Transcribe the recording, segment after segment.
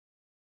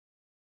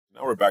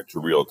Now we're back to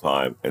real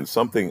time, and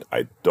something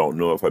I don't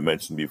know if I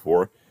mentioned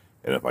before,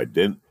 and if I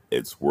didn't,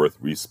 it's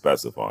worth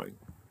respecifying.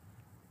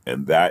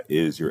 And that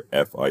is your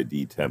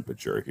FID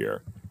temperature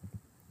here.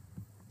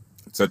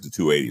 It's set to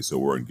 280, so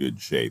we're in good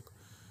shape.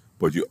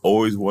 But you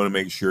always want to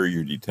make sure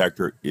your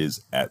detector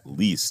is at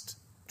least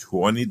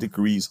 20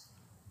 degrees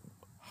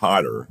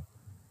hotter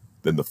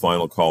than the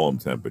final column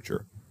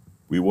temperature.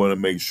 We want to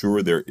make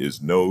sure there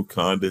is no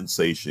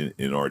condensation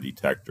in our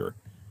detector.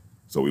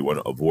 So we want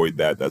to avoid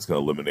that. That's going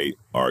to eliminate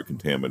our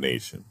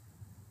contamination.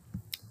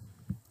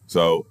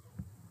 So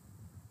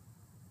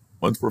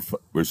once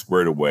we're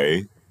squared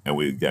away, and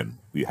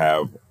we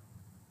have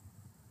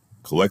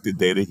collected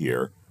data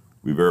here,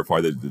 we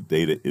verify that the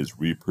data is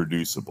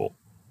reproducible.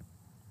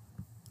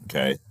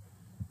 Okay,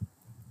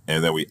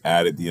 and then we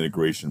added the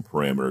integration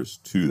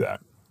parameters to that.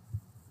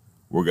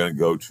 We're going to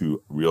go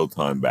to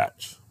real-time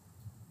batch.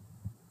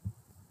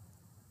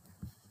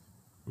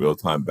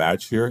 Real-time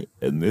batch here,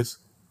 and this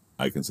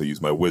I can say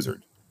use my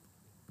wizard.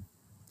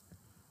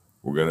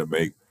 We're going to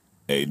make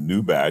a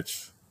new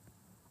batch,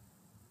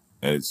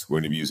 and it's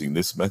going to be using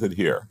this method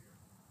here.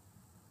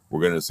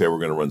 We're going to say we're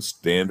going to run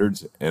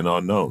standards and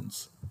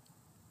unknowns.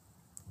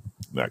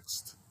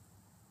 Next.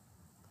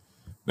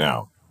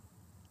 Now,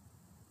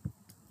 I'm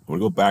going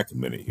to go back a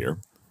minute here.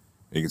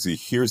 And you can see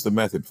here's the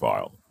method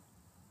file.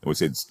 And we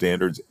said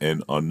standards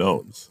and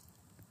unknowns.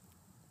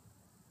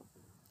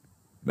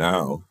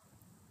 Now,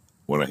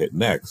 when I hit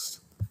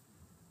next,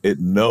 it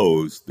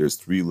knows there's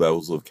 3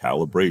 levels of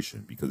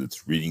calibration because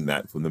it's reading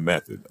that from the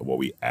method of what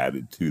we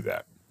added to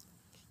that.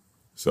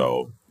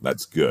 So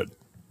that's good.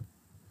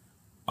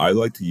 I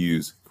like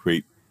to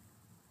create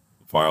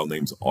file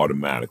names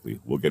automatically.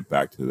 We'll get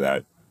back to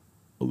that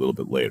a little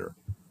bit later.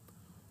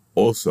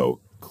 Also,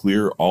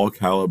 clear all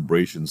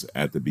calibrations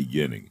at the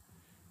beginning.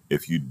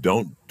 If you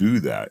don't do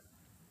that,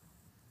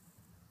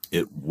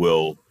 it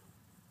will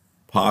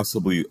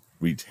possibly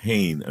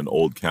retain an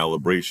old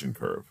calibration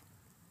curve.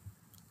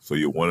 So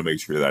you want to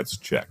make sure that's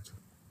checked.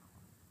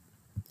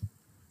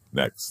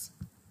 Next,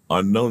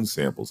 unknown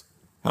samples.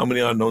 How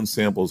many unknown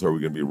samples are we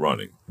going to be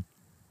running?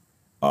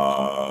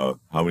 How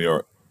many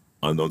are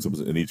unknown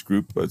samples in each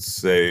group? Let's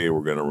say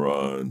we're going to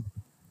run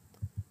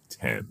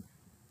 10.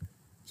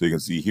 So you can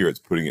see here it's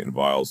putting it in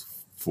vials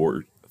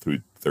 4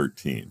 through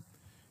 13.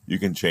 You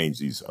can change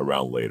these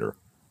around later.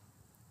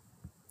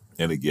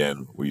 And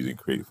again, we're using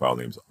create file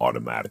names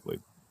automatically.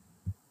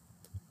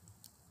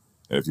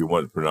 And if you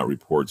want to print out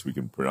reports, we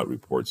can print out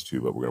reports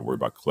too, but we're going to worry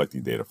about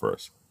collecting data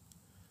first.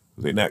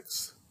 We'll say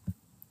next.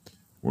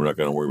 We're not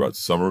going to worry about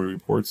summary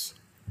reports.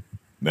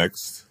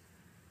 Next.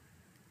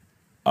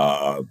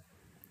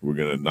 We're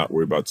going to not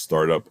worry about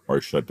startup or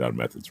shutdown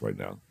methods right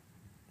now.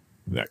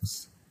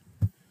 Next.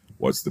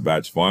 What's the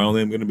batch file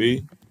name going to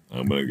be?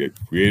 I'm going to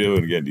get creative,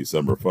 and again,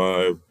 December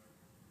 5,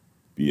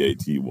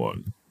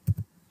 BAT1.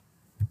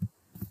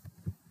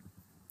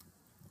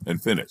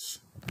 And finish.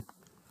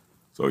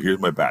 So here's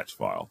my batch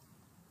file.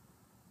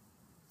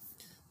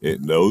 It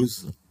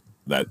knows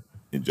that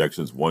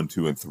injections 1,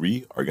 2, and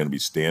 3 are going to be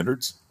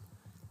standards.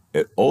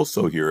 It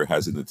also here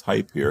has in the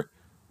type here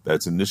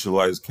that's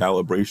initialized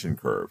calibration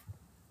curve.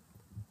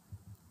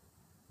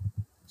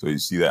 So you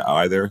see that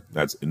I there?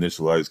 That's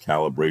initialized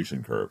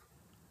calibration curve.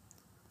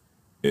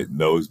 It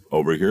knows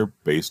over here,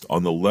 based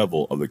on the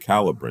level of the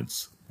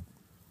calibrants,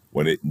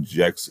 when it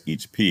injects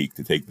each peak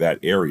to take that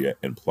area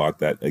and plot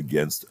that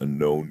against a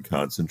known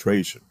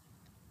concentration.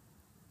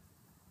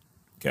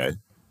 Okay.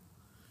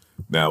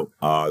 Now,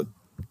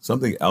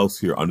 something else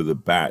here under the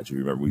batch,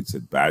 remember we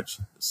said batch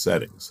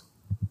settings.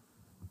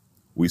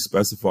 We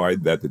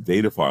specified that the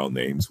data file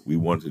names we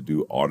want to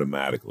do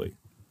automatically.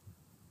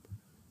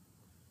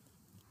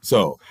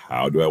 So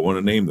how do I want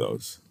to name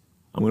those?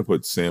 I'm going to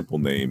put sample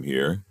name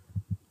here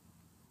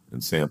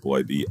and sample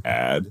ID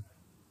add,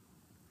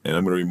 and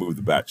I'm going to remove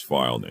the batch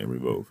file name,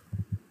 remove.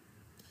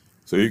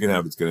 So you can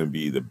have it's going to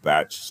be the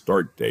batch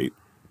start date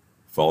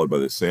followed by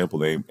the sample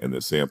name and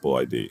the sample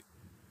ID.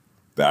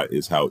 That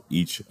is how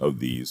each of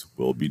these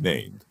will be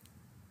named.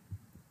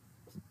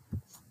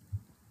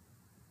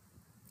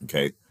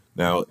 Okay,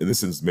 now in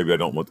this instance, maybe I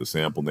don't want the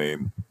sample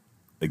name.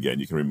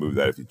 Again, you can remove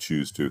that if you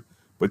choose to,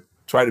 but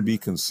try to be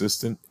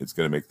consistent. It's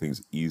going to make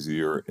things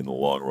easier in the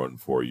long run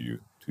for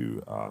you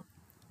to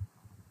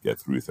get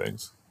through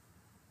things.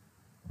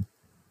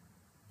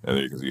 And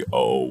then you can see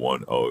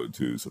 001,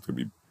 002, so it's going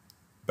to be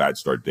batch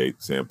start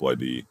date, sample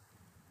ID,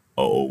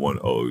 001,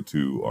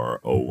 002, or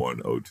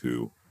 01,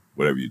 02,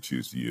 whatever you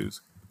choose to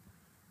use.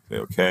 Say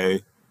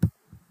OK.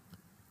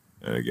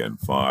 And again,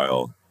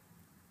 file,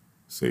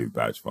 save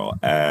batch file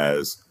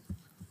as,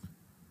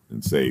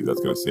 and save.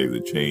 That's going to save the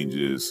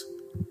changes.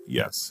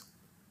 Yes.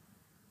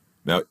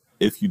 Now,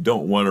 if you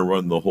don't want to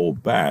run the whole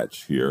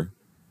batch here,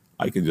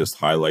 I can just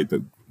highlight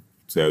the,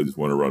 say I just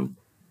want to run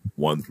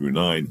 1 through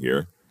 9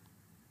 here.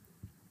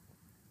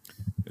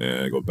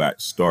 And I go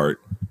batch start.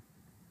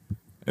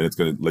 And it's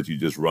going to let you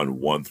just run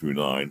 1 through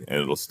 9,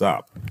 and it'll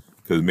stop.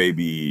 Because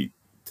maybe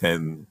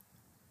 10,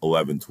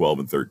 11, 12,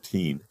 and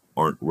 13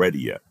 aren't ready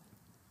yet.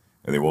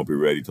 and they won't be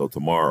ready till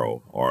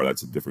tomorrow, or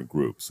that's a different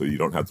group. So you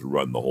don't have to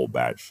run the whole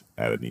batch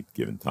at any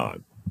given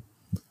time.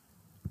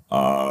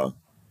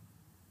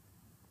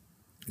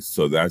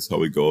 So that's how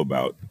we go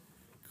about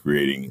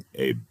creating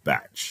a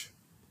batch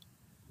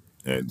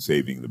and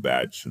saving the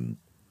batch and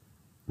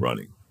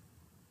running.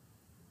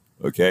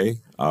 Okay,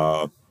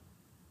 I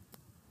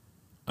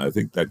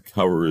think that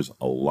covers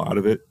a lot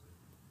of it.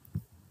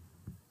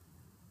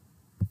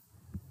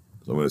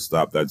 So I'm going to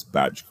stop. That's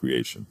batch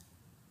creation.